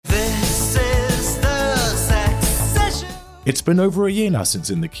It's been over a year now since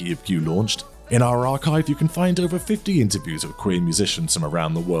In the Key of Q launched. In our archive, you can find over 50 interviews with queer musicians from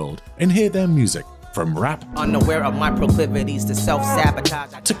around the world and hear their music, from rap, unaware of my proclivities to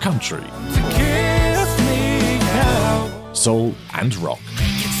self-sabotage, to country, soul, and rock.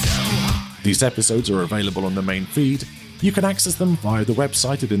 These episodes are available on the main feed. You can access them via the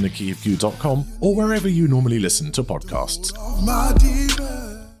website at inthekeyofq.com or wherever you normally listen to podcasts.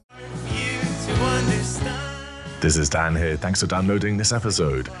 This is Dan here. Thanks for downloading this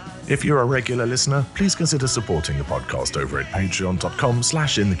episode. If you're a regular listener, please consider supporting the podcast over at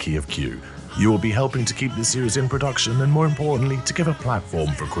patreon.com/inthekeyofq. You will be helping to keep this series in production and, more importantly, to give a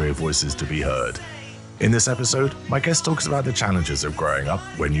platform for queer voices to be heard. In this episode, my guest talks about the challenges of growing up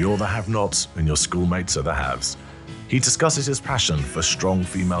when you're the have-nots and your schoolmates are the haves. He discusses his passion for strong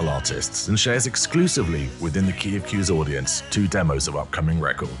female artists and shares exclusively within the Key of Q's audience 2 demos of upcoming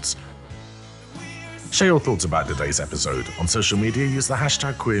records. Share your thoughts about today's episode. On social media, use the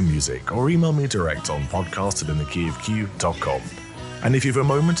hashtag queermusic or email me direct on podcast@inthekeyofq.com. And if you have a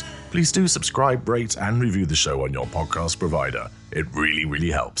moment, please do subscribe, rate, and review the show on your podcast provider. It really,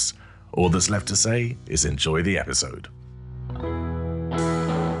 really helps. All that's left to say is enjoy the episode.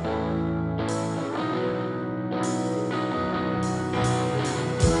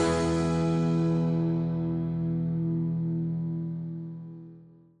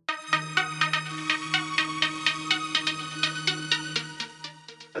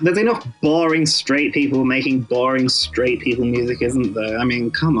 There's enough boring straight people making boring straight people music, isn't there? I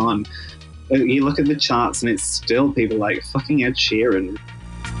mean, come on. You look at the charts and it's still people like fucking Ed Sheeran.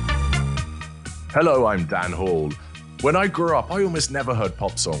 Hello, I'm Dan Hall. When I grew up, I almost never heard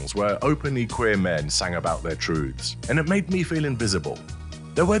pop songs where openly queer men sang about their truths, and it made me feel invisible.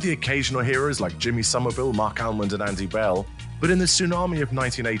 There were the occasional heroes like Jimmy Somerville, Mark Almond, and Andy Bell, but in the tsunami of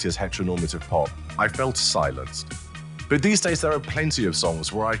 1980s heteronormative pop, I felt silenced. But these days there are plenty of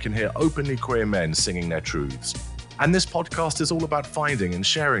songs where I can hear openly queer men singing their truths. And this podcast is all about finding and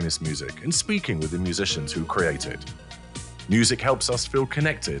sharing this music and speaking with the musicians who create it. Music helps us feel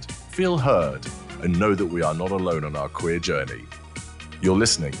connected, feel heard, and know that we are not alone on our queer journey. You're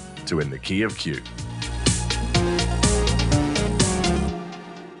listening to In the Key of Q.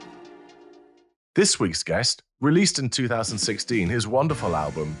 This week's guest released in 2016 his wonderful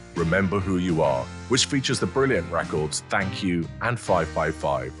album, Remember Who You Are, which features the brilliant records Thank You and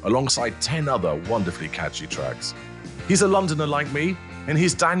 555, alongside 10 other wonderfully catchy tracks. He's a Londoner like me, and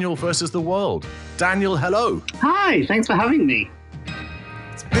he's Daniel versus the world. Daniel, hello. Hi, thanks for having me.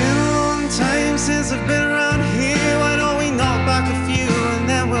 It's been a long time since I've been around here. Why don't we knock back a few and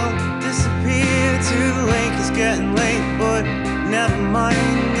then we'll disappear? Too late, it's getting late, but never mind.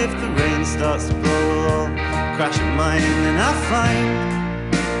 If the rain starts to blow, we'll all crash at mine, and I find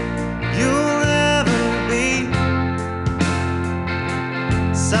you'll never be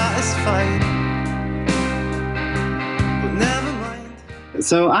satisfied. But never mind.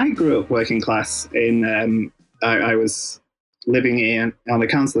 So I grew up working class in, I was living on a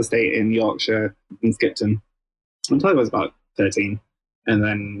council estate in Yorkshire, in Skipton, until I was about 13. And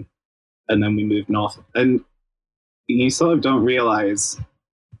then we moved north. And you sort of don't realize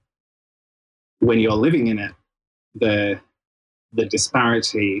when you're living in it, the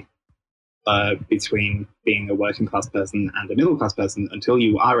disparity between being a working class person and a middle class person until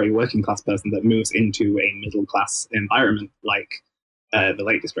you are a working class person that moves into a middle class environment like the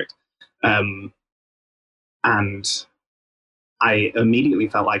Lake District. And I immediately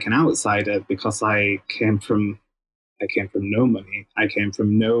felt like an outsider because I came from no money. I came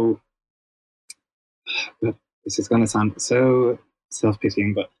from no. This is going to sound so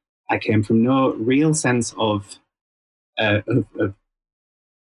self-pitying, but I came from no real sense of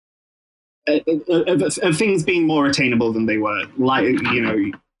things being more attainable than they were. Like, you know,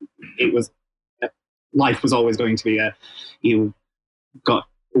 it was life was always going to be you got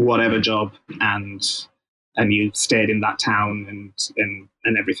whatever job and you stayed in that town and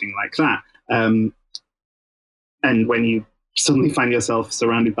everything like that. And when you suddenly find yourself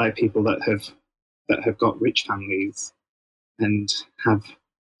surrounded by people that have got rich families and have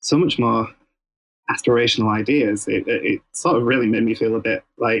so much more aspirational ideas, it sort of really made me feel a bit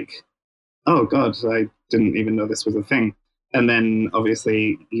like, oh God, I didn't even know this was a thing. And then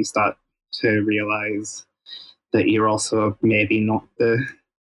obviously you start to realize that you're also maybe not the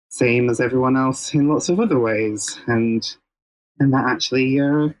same as everyone else in lots of other ways, and that actually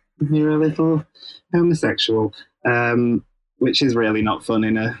you're a little homosexual, which is really not fun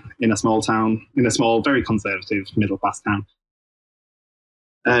in a small town, in a small, very conservative middle class town.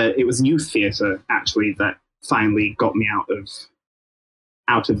 It was youth theatre actually that finally got me out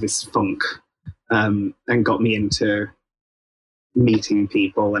of this funk, and got me into meeting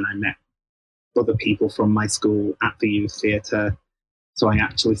people, and I met other people from my school at the youth theatre. So I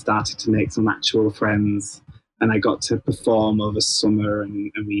actually started to make some actual friends, and I got to perform over summer,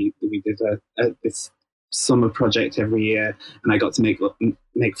 and we did this summer project every year, and I got to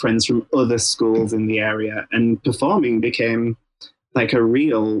make friends from other schools in the area, and performing became like a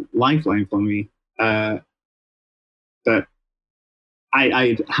real lifeline for me. That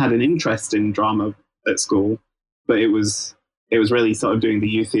I had an interest in drama at school, but it was really sort of doing the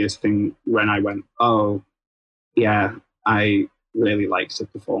youth theatre thing when I went, oh, yeah, I really like to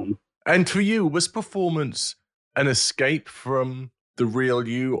perform. And for you, was performance an escape from the real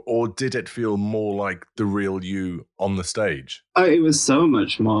you, or did it feel more like the real you on the stage? Oh, it was so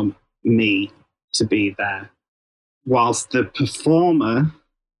much more me to be there. Whilst the performer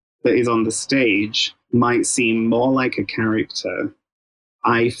that is on the stage might seem more like a character,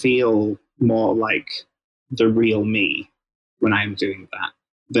 I feel more like the real me when I'm doing that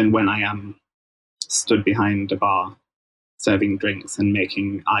than when I am stood behind a bar serving drinks and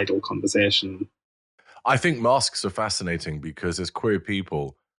making idle conversation. I think masks are fascinating because as queer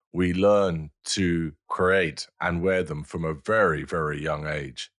people, we learn to create and wear them from a very, very young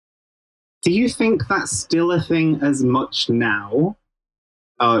age. Do you think that's still a thing as much now?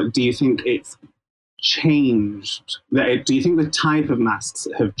 Or do you think it's changed? Do you think the type of masks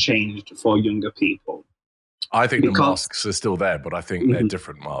have changed for younger people? I think the masks are still there, but I think they're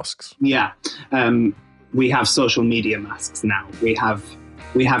different masks. Yeah. We have social media masks now. We have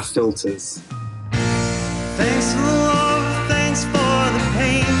filters. Thanks for the love, thanks for the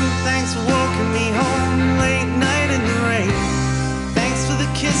pain, thanks for walking me home late night in the rain. Thanks for the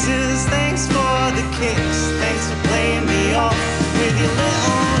kisses, thanks for the kicks, thanks for playing me off with your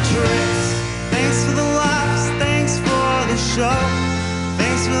little tricks. Thanks for the laughs, thanks for the show,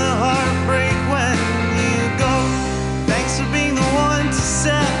 thanks for the heartbreak when you go. Thanks for being the one to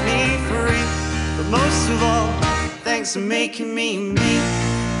set me free, but most of all, thanks for making me me.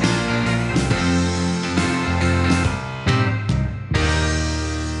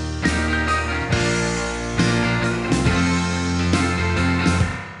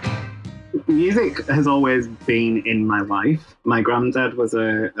 Music has always been in my life. My granddad was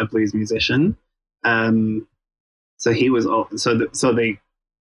a blues musician, so he was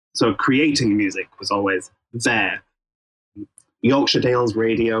so creating music was always there. Yorkshire Dales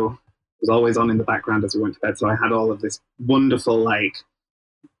radio was always on in the background as we went to bed. So I had all of this wonderful like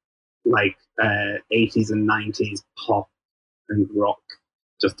 80s and 90s pop and rock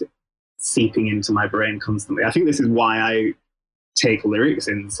just seeping into my brain constantly. I think this is why I take lyrics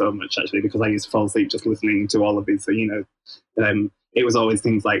in so much, actually, because I used to fall asleep just listening to all of these. So, it was always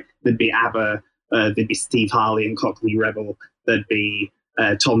things like there'd be ABBA, there'd be Steve Harley and Cockney Rebel, there'd be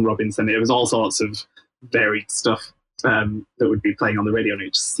Tom Robinson. It was all sorts of varied stuff that would be playing on the radio, and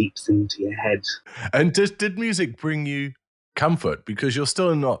it just seeps into your head. And did music bring you comfort? Because you're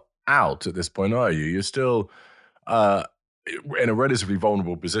still not out at this point, are you? You're still in a relatively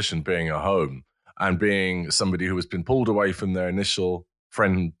vulnerable position, being at home and being somebody who has been pulled away from their initial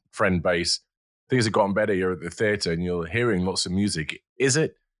friend base. Things have gotten better. You're at the theatre and you're hearing lots of music. Is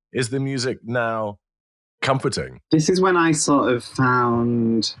the music now comforting? This is when I sort of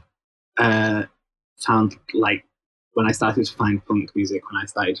found like when I started to find punk music, when I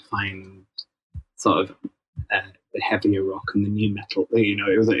started to find sort of the heavier rock and the new metal.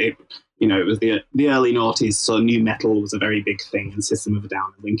 It was the early noughties, so new metal was a very big thing, and System of a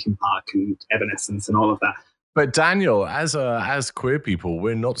Down and Linkin Park and Evanescence and all of that. But Daniel, as queer people,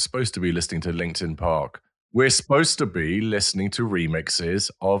 we're not supposed to be listening to Linkin Park. We're supposed to be listening to remixes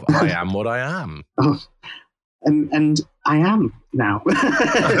of I Am What I Am. Oh, and I am now.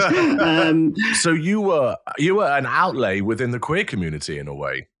 So you were an outlay within the queer community in a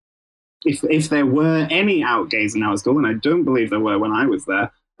way. If there were any out gays in our school, and I don't believe there were when I was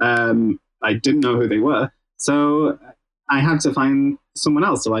there, I didn't know who they were, so I had to find someone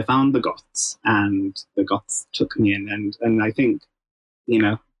else. So I found the Goths, and the Goths took me in, and I think,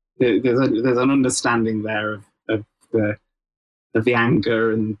 there's an understanding there of the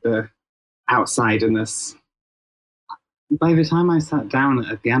anger and the outsiderness. By the time I sat down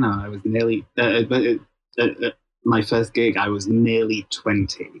at a piano, I was nearly at my first gig. I was nearly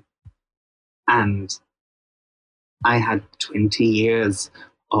 20, and I had 20 years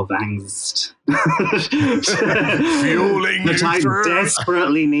of angst fueling that I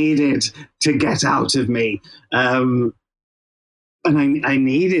desperately needed to get out of me, and I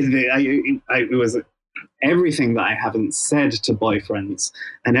needed it. It was everything that I haven't said to boyfriends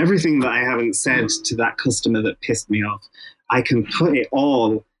and everything that I haven't said to that customer that pissed me off. I can put it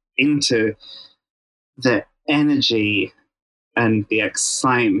all into the energy and the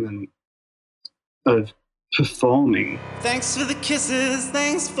excitement of performing. Thanks for the kisses,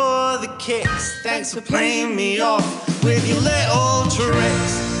 thanks for the kicks, thanks for playing me off with your little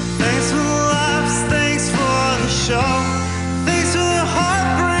tricks. Thanks for the laughs, thanks for the show. Thanks for the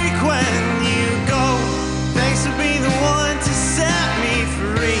heartbreak when you go. Thanks for being the one to set me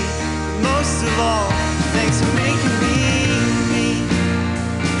free. Most of all, thanks for making me.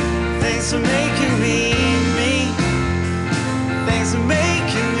 Thanks for making me. Thanks for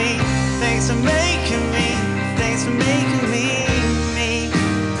making me. Thanks for making me. Thanks for making me.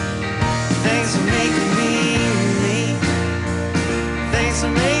 Thanks for making me. Thanks for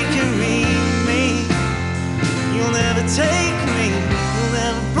making me. You'll never take me. You'll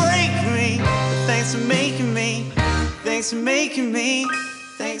never break me. But thanks for making me. Thanks for making me.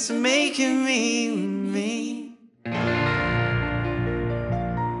 Thanks for making me.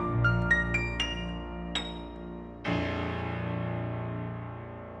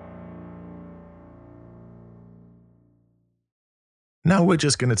 Now we're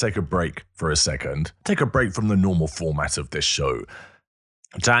just going to take a break for a second, take a break from the normal format of this show.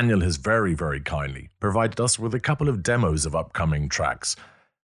 Daniel has very, very kindly provided us with a couple of demos of upcoming tracks.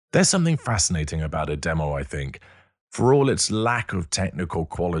 There's something fascinating about a demo, I think. For all its lack of technical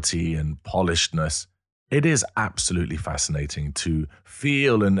quality and polishedness, it is absolutely fascinating to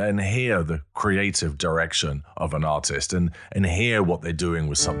feel and hear the creative direction of an artist and hear what they're doing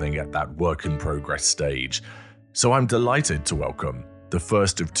with something at that work-in-progress stage. So I'm delighted to welcome the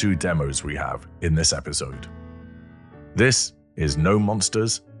first of two demos we have in this episode. This is No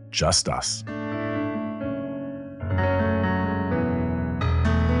Monsters, Just Us.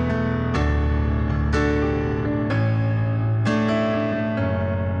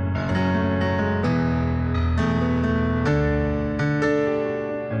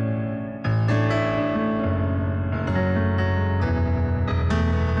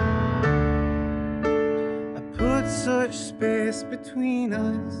 Such space between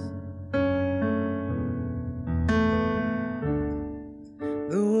us.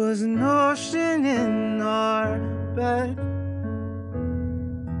 There was an ocean in our bed.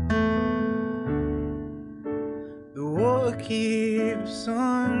 The water keeps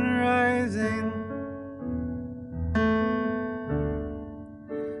on rising,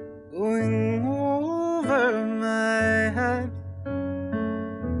 going over my head.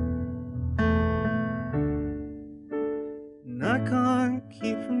 I can't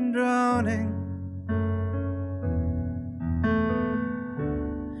keep from drowning,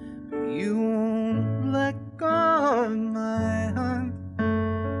 but you won't let go of my hand.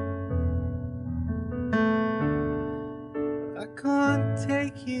 I can't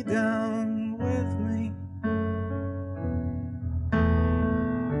take you down with me. I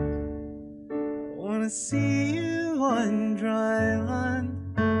wanna see you on dry land.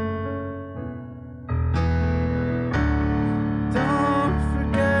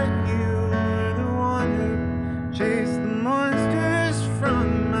 Chase the monsters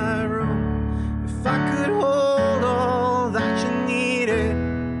from my room. If I could hold all that you needed,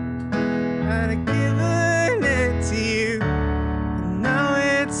 I'd have given it to you. And now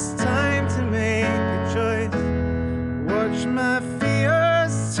it's time to make a choice. Watch my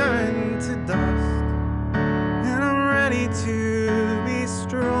fears turn to dust, and I'm ready to be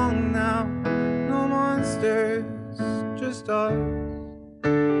strong now. No monsters, just us.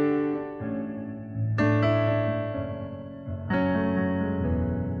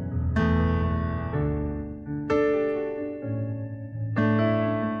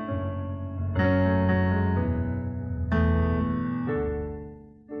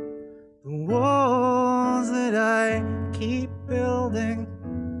 Walls that I keep building,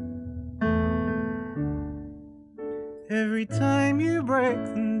 every time you break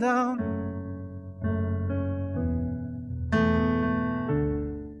them down,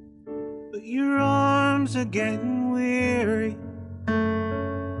 but your arms are getting weary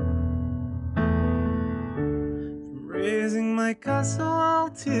from raising my castle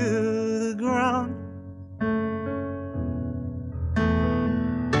to the ground.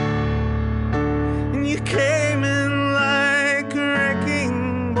 You came in like a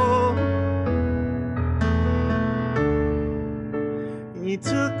wrecking ball, and you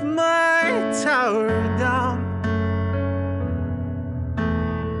took my tower down,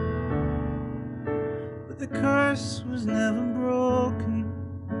 but the curse was never broken,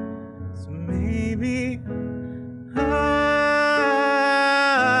 so maybe I'm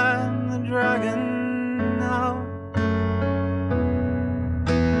the dragon now.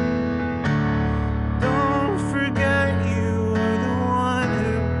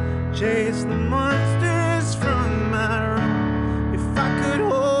 Chase the monsters from my room.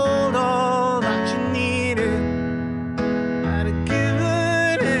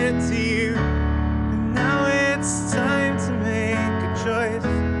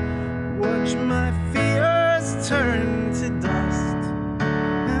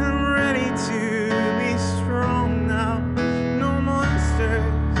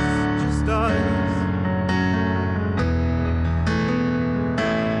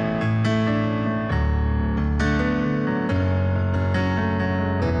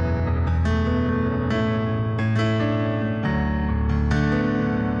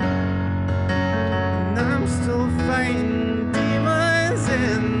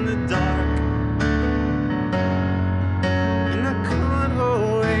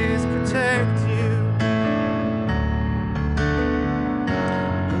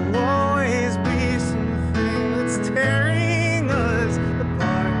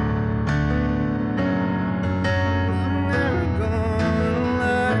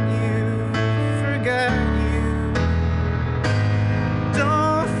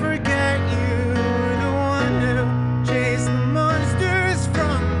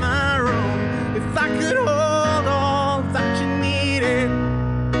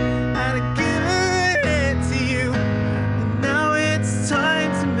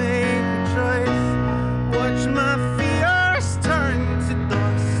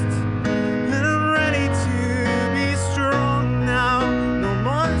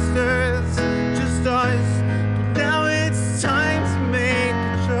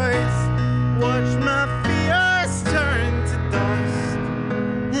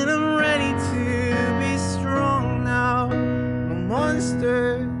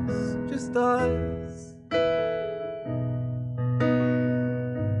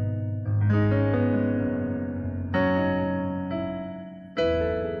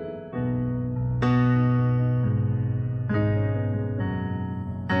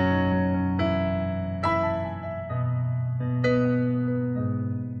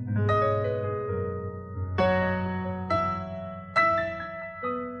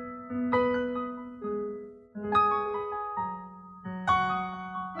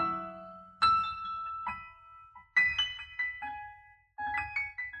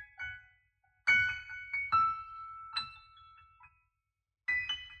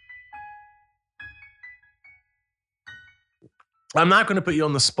 I'm now going to put you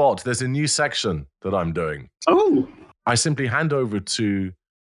on the spot. There's a new section that I'm doing. Oh, I simply hand over to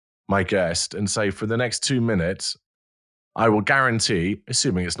my guest and say, for the next 2 minutes, I will guarantee,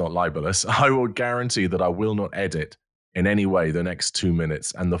 assuming it's not libelous, I will guarantee that I will not edit in any way the next 2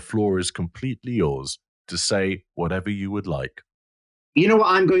 minutes, and the floor is completely yours to say whatever you would like. you know what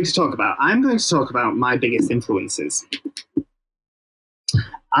I'm going to talk about? I'm going to talk about my biggest influences.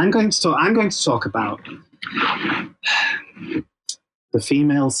 I'm going to talk about the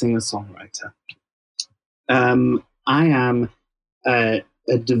female singer-songwriter. I am a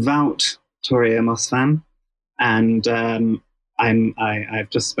devout Tori Amos fan, and I've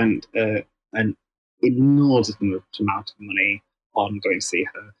just spent an inordinate amount of money on going to see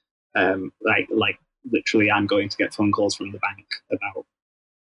her. Like literally, I'm going to get phone calls from the bank about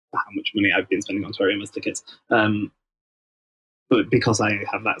how much money I've been spending on Tori Amos tickets. But because I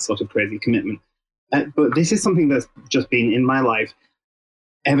have that sort of crazy commitment. But this is something that's just been in my life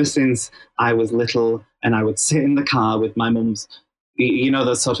ever since I was little, and I would sit in the car with my mum's, you know,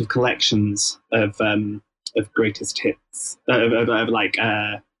 those sort of collections of greatest hits,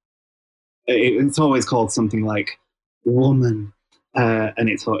 it's always called something like Woman, and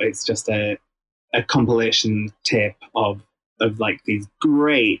it's just a compilation tape of like these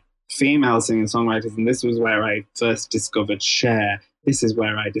great female singer-songwriters, and this was where I first discovered Cher. This is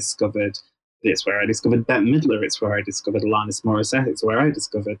where I discovered this, where I discovered Bette Midler. It's where I discovered Alanis Morissette. It's where I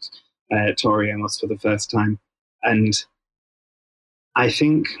discovered Tori Amos for the first time. And I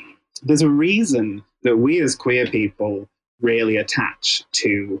think there's a reason that we as queer people really attach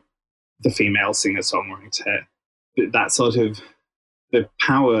to the female singer-songwriter. That sort of the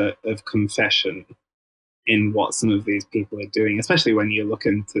power of confession in what some of these people are doing, especially when you look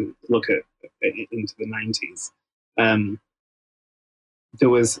into the 90s. There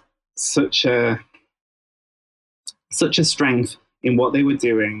was such a strength in what they were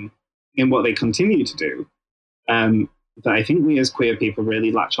doing, in what they continue to do, that I think we as queer people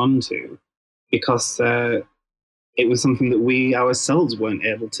really latch on to, because it was something that we ourselves weren't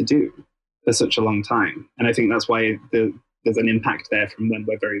able to do for such a long time. And I think that's why there's an impact there from when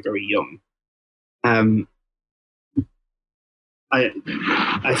we're very, very young.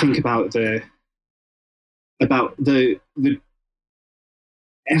 I think about the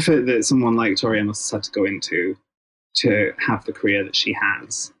effort that someone like Tori Amos has had to go into to have the career that she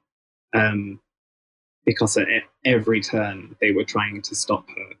has, because at every turn they were trying to stop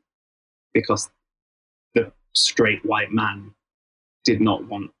her, because the straight white man did not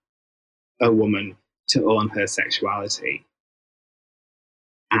want a woman to own her sexuality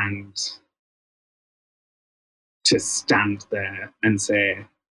and to stand there and say,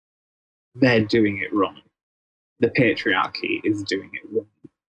 they're doing it wrong. The patriarchy is doing it wrong.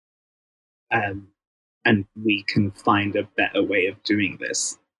 And we can find a better way of doing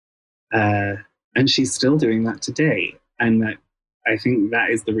this. And she's still doing that today. And that, I think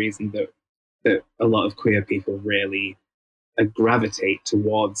that is the reason that a lot of queer people really gravitate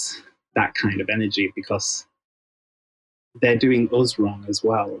towards that kind of energy, because they're doing us wrong as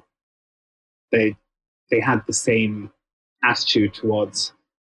well. They had the same attitude towards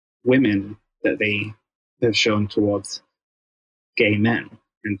women that they have shown towards gay men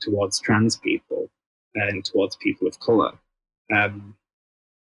and towards trans people and towards people of colour. And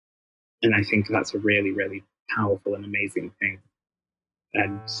I think that's a really, really powerful and amazing thing.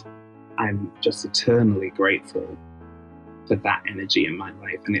 And I'm just eternally grateful for that energy in my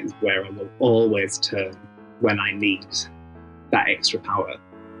life. And it's where I will always turn when I need that extra power.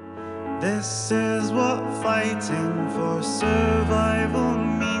 This is what fighting for survival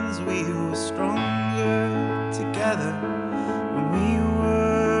means. We were stronger together when we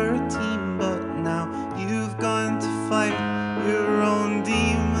were a team, but now you've gone to fight your own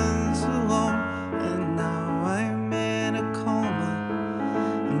demons alone. And now I'm in a coma,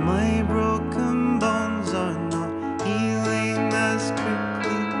 and my broken bones are not healing as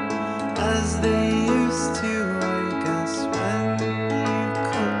quickly as they used to. I guess when you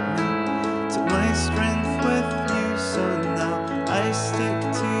cut me, took my strength with you, so now I stick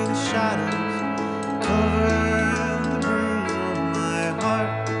to the shadows, cover the bruise on my heart,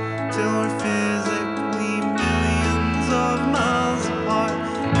 till we're physically millions of miles apart.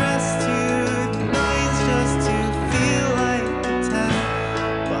 Dressed to the nines just to feel like 10,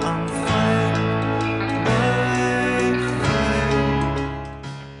 but I'm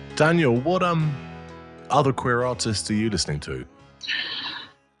fine, Daniel, what other queer artists are you listening to?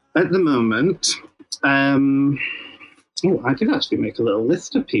 At the moment, I did actually make a little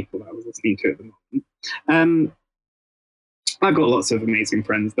list of people that I was listening to at the moment. I've got lots of amazing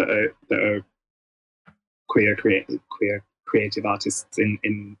friends that are queer creative artists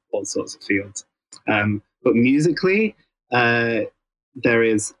in all sorts of fields. But musically, there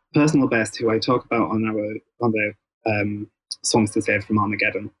is Personal Best, who I talk about on the Songs to Save from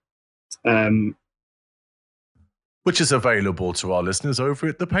Armageddon. Which is available to our listeners over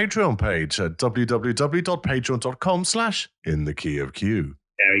at the Patreon page at www.patreon.com/inthekeyofq.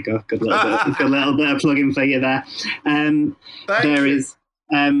 There we go. Good little bit of plugging for you there. There is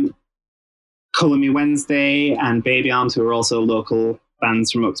Colour Me Wednesday and Baby Arms, who are also local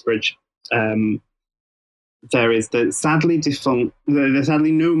bands from Uxbridge. There is the sadly defunct, the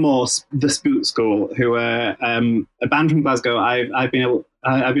sadly no more, the Spook School, who are a band from Glasgow. I've been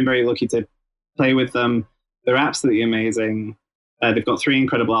very lucky to play with them. They're absolutely amazing. They've got 3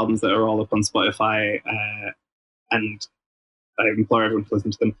 incredible albums that are all up on Spotify, and I implore everyone to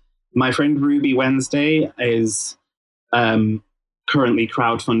listen to them. My friend Ruby Wednesday is currently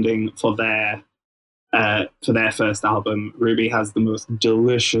crowdfunding for their first album. Ruby has the most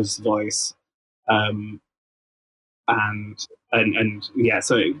delicious voice, and yeah.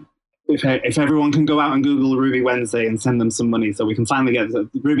 So if everyone can go out and Google Ruby Wednesday and send them some money, so we can finally get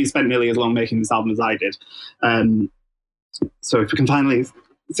Ruby spent nearly as long making this album as I did. So if we can finally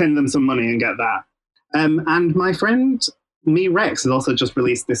send them some money and get that, and my friend Me Rex has also just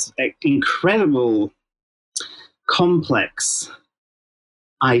released this incredible, complex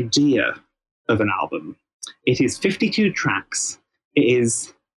idea of an album. It is 52 tracks.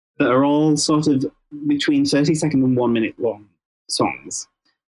 That are all sort of between 30-second and 1 minute long songs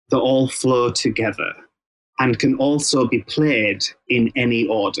that all flow together and can also be played in any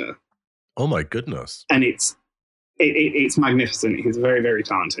order. Oh my goodness! And it's magnificent. He's very, very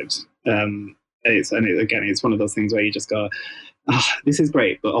talented. It's one of those things where you just go, oh, this is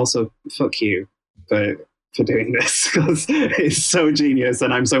great, but also fuck you for doing this, because it's so genius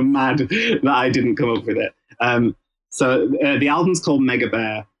and I'm so mad that I didn't come up with it. So the album's called Mega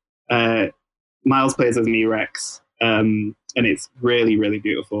Bear. Miles plays as Me Rex, and it's really, really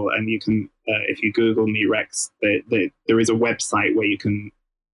beautiful. And you can, if you Google Me Rex, there is a website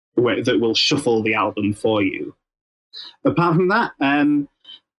that will shuffle the album for you. Apart from that,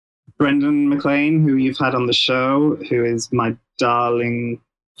 Brendan McLean, who you've had on the show, who is my darling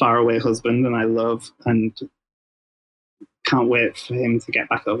faraway husband, and I love, and can't wait for him to get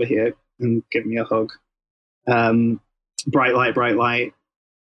back over here and give me a hug. Bright Light,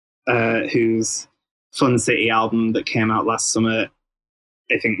 whose Fun City album that came out last summer,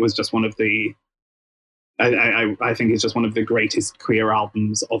 I think was just one of the, I think it's just one of the greatest queer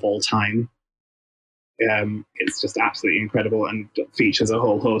albums of all time. It's just absolutely incredible and features a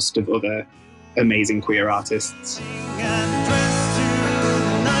whole host of other amazing queer artists.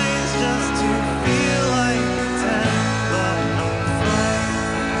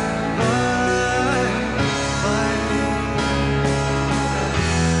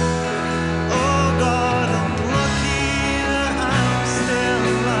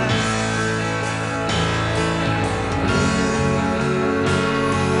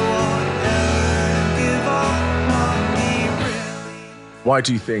 Why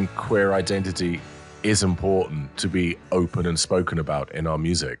do you think queer identity is important to be open and spoken about in our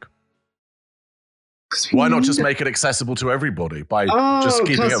music? Why not just make it accessible to everybody by just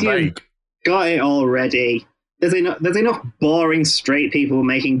keeping it vague? Got it already. There's enough boring straight people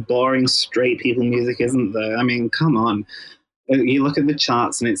making boring straight people music, isn't there? I mean, come on. You look at the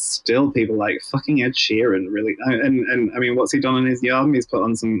charts and it's still people like fucking Ed Sheeran, really. And I mean, what's he done on his new album? He's put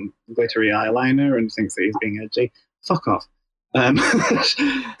on some glittery eyeliner and thinks that he's being edgy. Fuck off. Not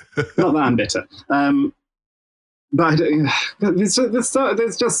that I'm bitter. But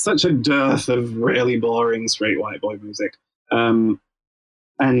there's just such a dearth of really boring straight white boy music. And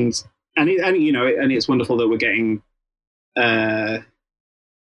it's wonderful that we're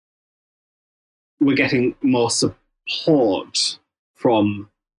getting more support from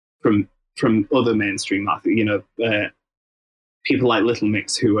other mainstream artists. People like Little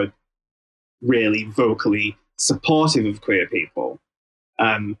Mix, who are really vocally supportive of queer people,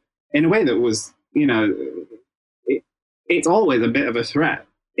 in a way that was, it's always a bit of a threat.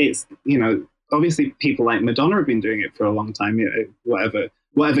 It's, obviously people like Madonna have been doing it for a long time, whatever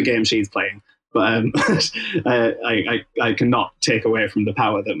game she's playing. But I cannot take away from the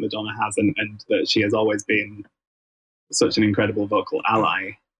power that Madonna has and that she has always been such an incredible vocal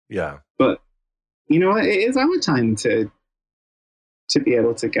ally. Yeah. But, it is our time to be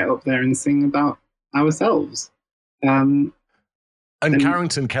able to get up there and sing about ourselves. And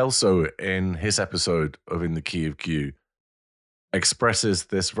Carrington Kelso, in his episode of In the Key of Q, expresses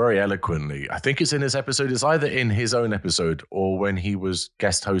this very eloquently. I think it's in his episode. It's either in his own episode or when he was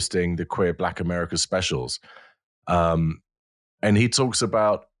guest hosting the Queer Black America specials. And he talks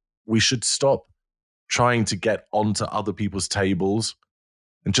about we should stop trying to get onto other people's tables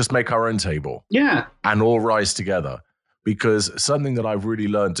and just make our own table. Yeah. And all rise together. Because something that I've really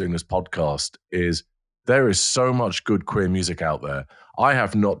learned doing this podcast is there is so much good queer music out there. I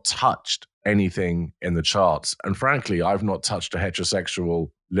have not touched anything in the charts. And frankly, I've not touched a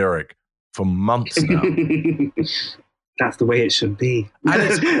heterosexual lyric for months now. That's the way it should be.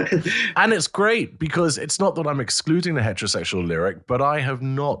 And it's great because it's not that I'm excluding the heterosexual lyric, but I have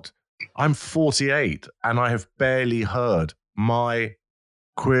not. I'm 48 and I have barely heard my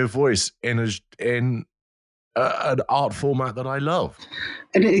queer voice in an art format that I love.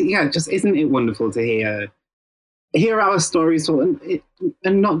 And just isn't it wonderful to hear our stories told,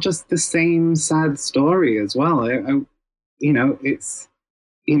 and not just the same sad story as well. It's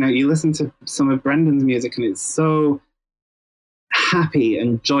you listen to some of Brendan's music and it's so happy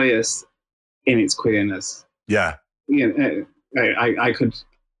and joyous in its queerness. Yeah. I could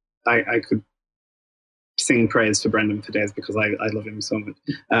sing praise for Brendan for days because I love him so much.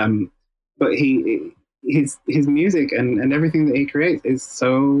 But his music and everything that he creates is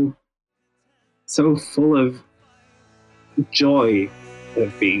so full of joy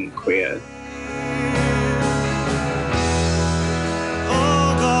of being queer.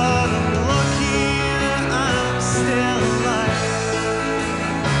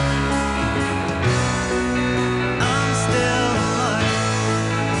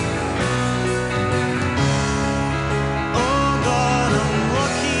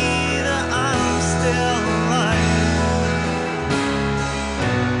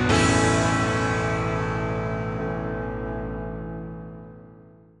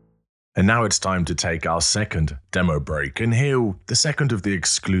 And now it's time to take our second demo break and hear the second of the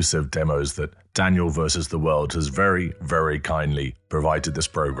exclusive demos that Daniel vs. the World has very, very kindly provided this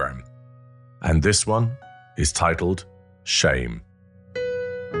program. And this one is titled Shame.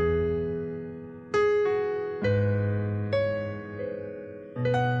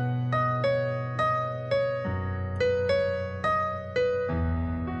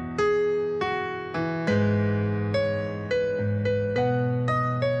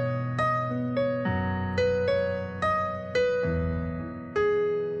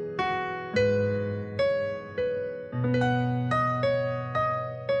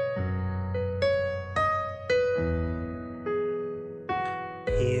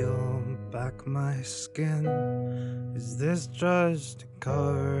 My skin, is this just a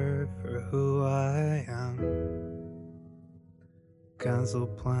cover for who I am? Cancel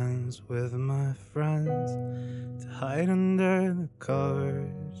plans with my friends to hide under the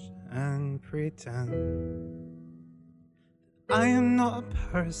covers and pretend that I am not a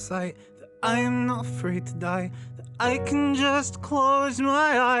parasite, that I am not afraid to die, that I can just close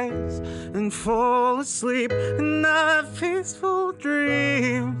my eyes and fall asleep and have peaceful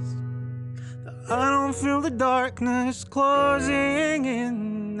dreams. I don't feel the darkness closing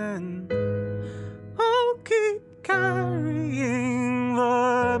in, and I'll keep carrying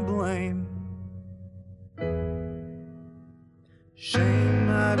the blame. Shame,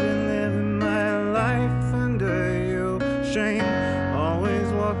 I've been living my life under you. Shame,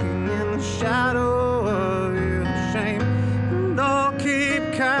 always walking in the shadow of you. Shame, and I'll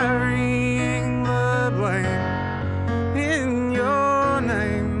keep carrying the blame in your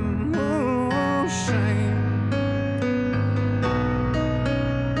name.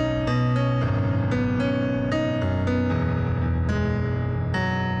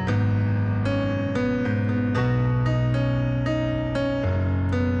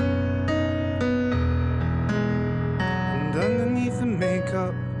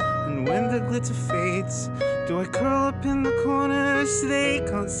 And when the glitter fades, do I curl up in the corner so they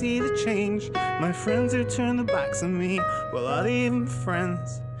can't see the change? My friends who turn their backs on me, well, are they even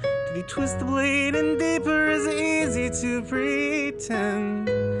friends? Did he twist the blade in deeper? Is it easy to pretend?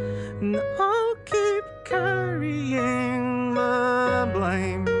 And I'll keep carrying the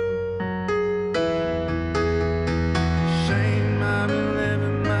blame. Shame, I've been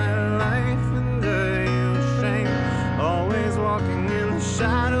living my life under you. Shame, always walking in the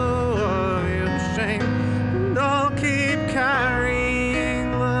shadow of you. Shame, and I'll keep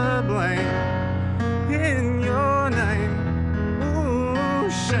carrying the blame in your name. Ooh,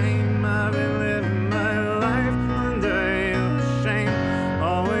 shame, I've been living my life under you. Shame,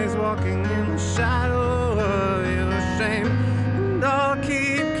 always walking in the shadow of you. Shame,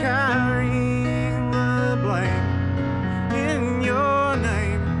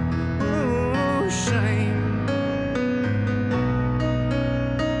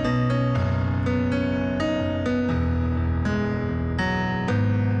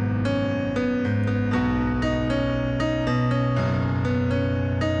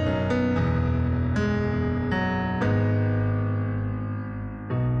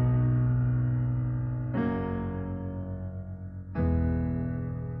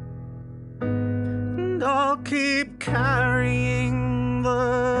 I'll keep carrying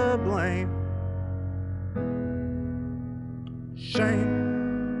the blame. Shame.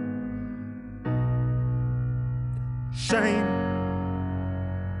 Shame.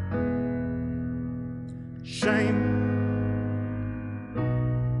 Shame.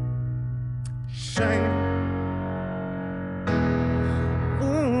 Shame.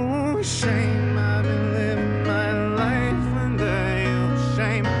 Ooh, shame. I've been living my life under you.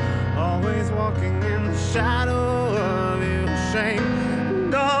 Shame. Always walking in the shadow of you. Shame.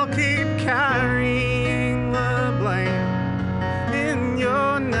 And I'll keep carrying the blame in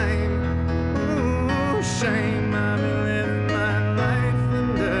your name. Ooh, shame. I've been living my life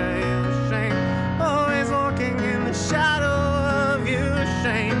under you. Shame. Always walking in the shadow of you.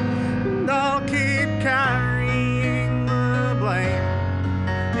 Shame. And I'll keep carrying the blame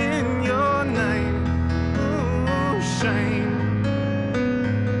in your name. Ooh, shame.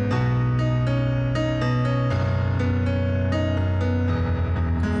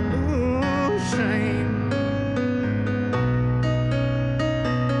 Ooh, shame.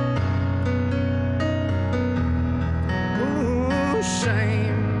 Ooh,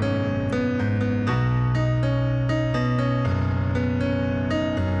 shame.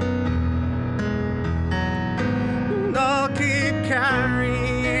 And I'll keep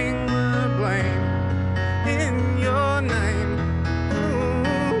carrying the blame in your name.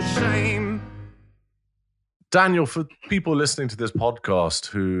 Ooh, shame. Daniel, for people listening to this podcast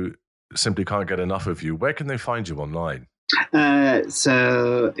who simply can't get enough of you, where can they find you online?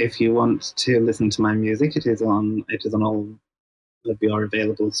 So if you want to listen to my music, it is on all of your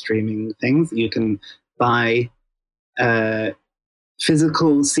available streaming things. You can buy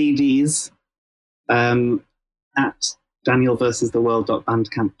physical CDs at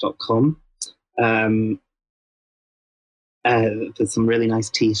danielversustheworld.bandcamp.com. There's some really nice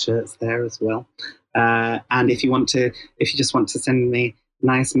T-shirts there as well. And if you just want to send me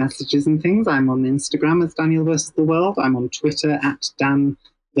nice messages and things, I'm on Instagram as Daniel versus the World. I'm on Twitter at Dan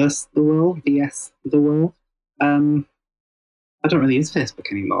versus the World, VS the World. I don't really use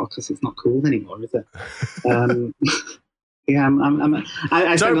Facebook anymore because it's not cool anymore, is it? Yeah,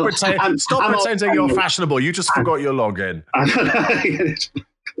 I Don't pretend. Stop pretending you're fashionable. You just forgot your login.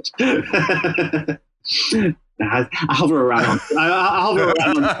 I hover around.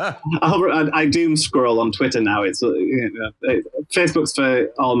 I doom scroll on Twitter now. It's Facebook's for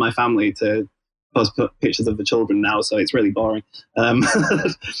all my family to post pictures of the children now, so it's really boring.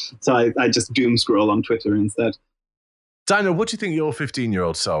 So I just doom scroll on Twitter instead. Daniel, what do you think your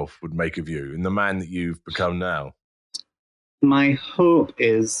 15-year-old self would make of you and the man that you've become now? My hope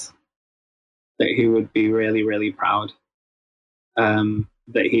is that he would be really, really proud.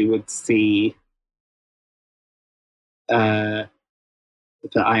 That he would see that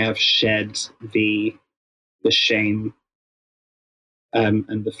I have shed the shame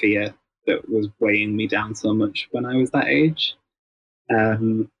and the fear that was weighing me down so much when I was that age.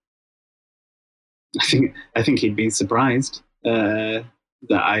 I think he'd be surprised that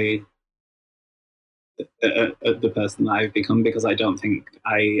at the person that I've become, because I don't think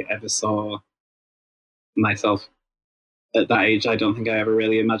I ever saw myself at that age. I don't think I ever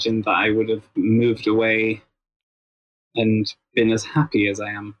really imagined that I would have moved away and been as happy as I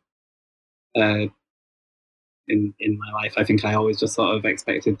am in my life. I think I always just sort of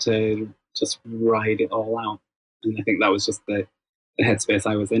expected to just ride it all out, and I think that was just the headspace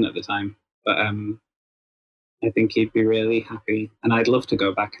I was in at the time. But I think he'd be really happy, and I'd love to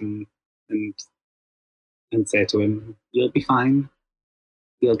go back and say to him, "You'll be fine.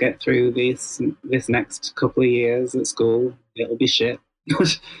 You'll get through this next couple of years at school. It'll be shit.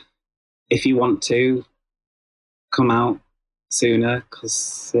 If you want to, come out sooner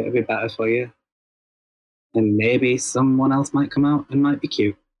because it'll be better for you. And maybe someone else might come out and might be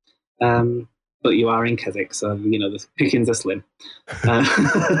cute. But you are in Keswick, so, the pickings are slim."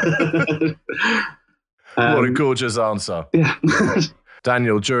 What a gorgeous answer. Yeah.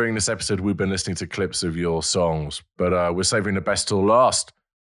 Daniel, during this episode, we've been listening to clips of your songs, but we're saving the best till last.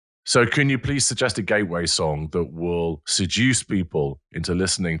 So can you please suggest a gateway song that will seduce people into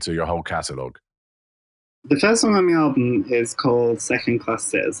listening to your whole catalogue? The first song on the album is called Second Class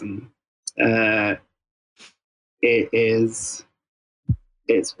Citizen. It's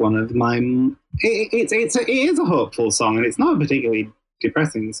one of my... It is a hopeful song, and it's not a particularly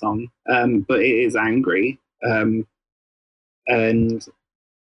depressing song, but it is angry. And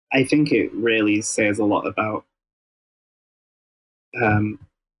I think it really says a lot about...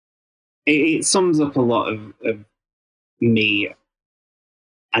 It sums up a lot of me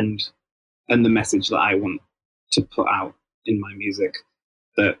and the message that I want to put out in my music.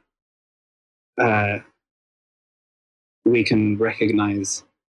 That we can recognize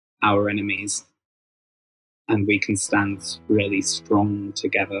our enemies and we can stand really strong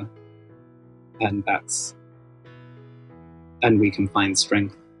together, and we can find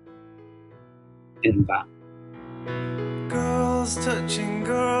strength in that. Girls touching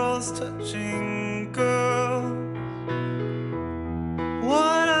girls, touching girls.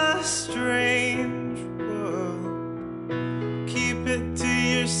 What a strange world. Keep it to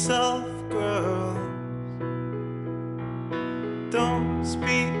yourself, girls. Don't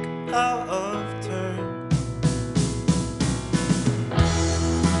speak out of turn.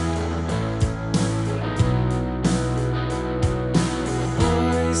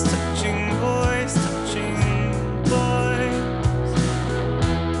 Boys touching boys, touching boys.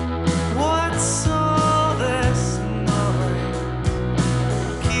 What's all this noise?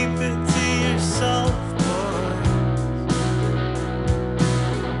 Keep it to yourself, boys.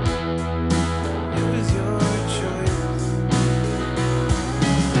 It was your choice.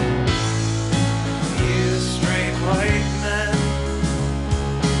 You straight white men,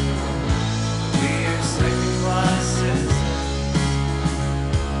 we are second-class citizens.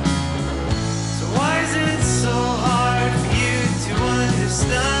 So why is it so hard for you to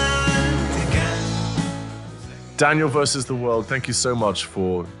understand again? Daniel versus the world, thank you so much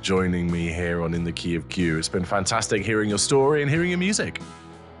for joining me here on In the Key of Q. It's been fantastic hearing your story and hearing your music.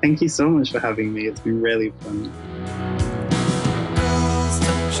 Thank you so much for having me. It's been really fun. Girls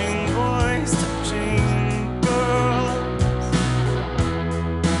touching boys, touching girls,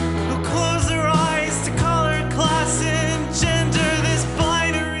 who close their eyes to color, class, and gender, this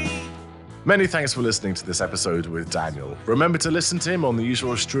binary. Many thanks for listening to this episode with Daniel. Remember to listen to him on the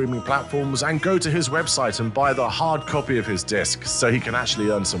usual streaming platforms and go to his website and buy the hard copy of his disc so he can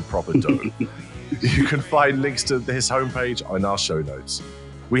actually earn some proper dough. You can find links to his homepage on our show notes.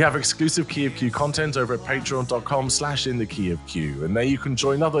 We have exclusive Key of Q content over at patreon.com/inthekeyofq, and there you can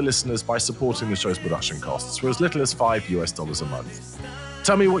join other listeners by supporting the show's production costs for as little as $5 a month.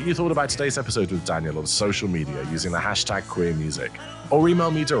 Tell me what you thought about today's episode with Daniel on social media using the hashtag queermusic, or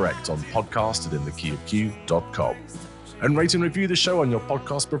email me direct on podcast@inthekeyofq.com. And rate and review the show on your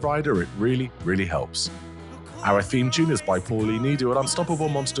podcast provider. It really, really helps. Our theme tune is by Pauline Nidu at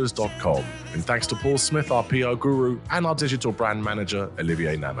unstoppablemonsters.com. And thanks to Paul Smith, our PR guru, and our digital brand manager,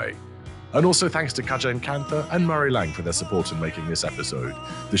 Olivier Name. And also thanks to Kajen Kantha and Murray Lang for their support in making this episode.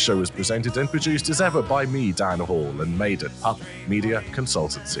 The show is presented and produced as ever by me, Dan Hall, and made at Pup Media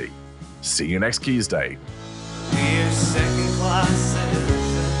Consultancy. See you next Keys Day. We are second-class citizens.